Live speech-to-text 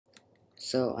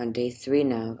So on day 3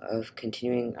 now of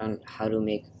continuing on how to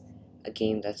make a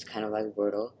game that's kind of like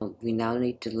Wordle, we now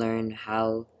need to learn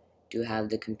how to have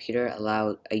the computer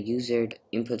allow a user to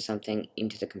input something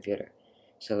into the computer.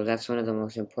 So that's one of the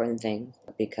most important things,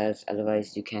 because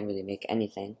otherwise you can't really make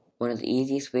anything. One of the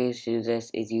easiest ways to do this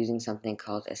is using something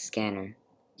called a scanner.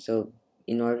 So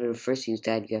in order to first use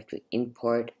that, you have to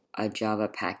import a Java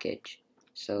package.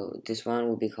 So this one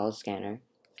will be called scanner.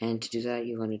 And to do that,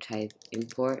 you want to type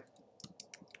import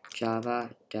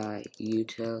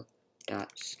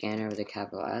java.util.scanner with a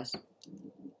capital S.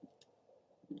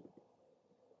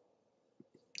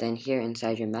 Then here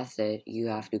inside your method, you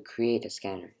have to create a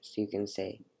scanner. So you can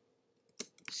say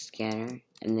scanner,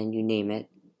 and then you name it.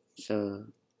 So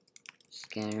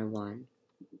scanner1.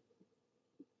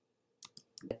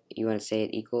 You want to say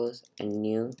it equals a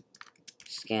new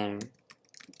scanner.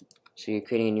 So you're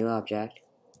creating a new object.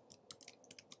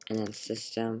 And then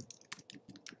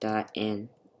system.in.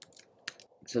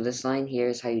 So this line here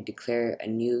is how you declare a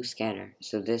new scanner.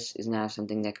 So this is now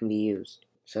something that can be used.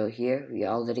 So here we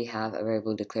already have a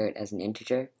variable declared as an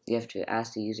integer. You have to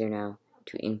ask the user now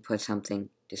to input something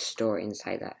to store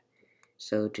inside that.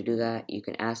 So to do that, you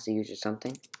can ask the user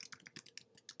something.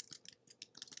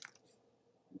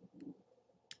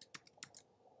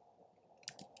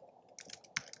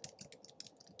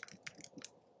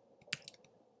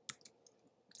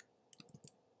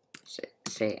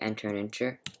 Say enter an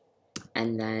integer.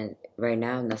 And then right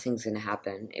now nothing's going to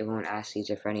happen. It won't ask the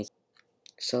user for anything.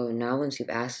 So now once you've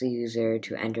asked the user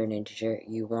to enter an integer,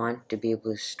 you want to be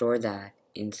able to store that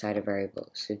inside a variable.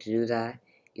 So to do that,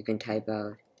 you can type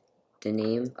out the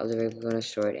name of the variable you're going to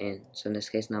store it in. So in this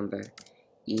case, number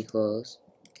equals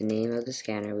the name of the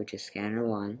scanner, which is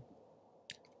scanner1,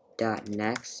 dot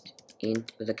next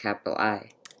int with a capital I,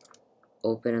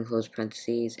 open and close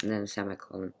parentheses, and then a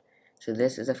semicolon. So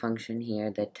this is a function here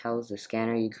that tells the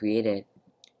scanner you created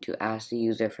to ask the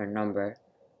user for a number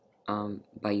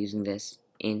by using this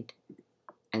int,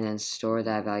 and then store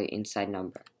that value inside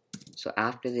number. So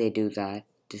after they do that,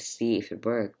 to see if it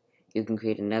worked, you can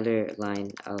create another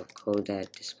line of code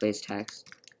that displays text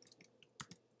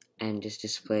and just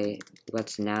display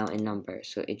what's now in number.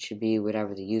 So it should be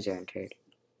whatever the user entered.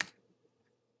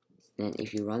 Then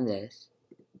if you run this,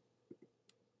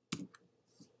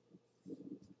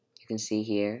 you can see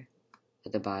here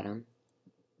at the bottom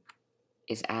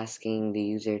it's asking the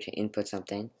user to input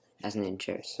something as an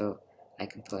integer. So I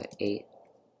can put 8,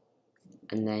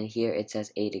 and then here it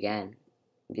says 8 again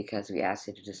because we asked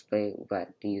it to display what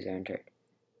the user entered.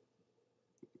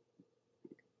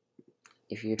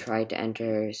 If you try to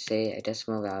enter, say, a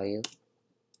decimal value,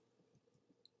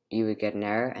 you would get an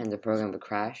error and the program would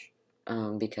crash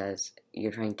because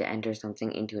you're trying to enter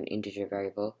something into an integer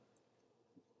variable.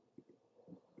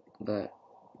 But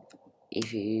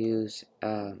if you use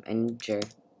an integer,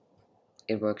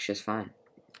 it works just fine.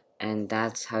 And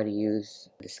that's how to use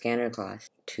the scanner class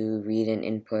to read an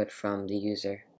input from the user.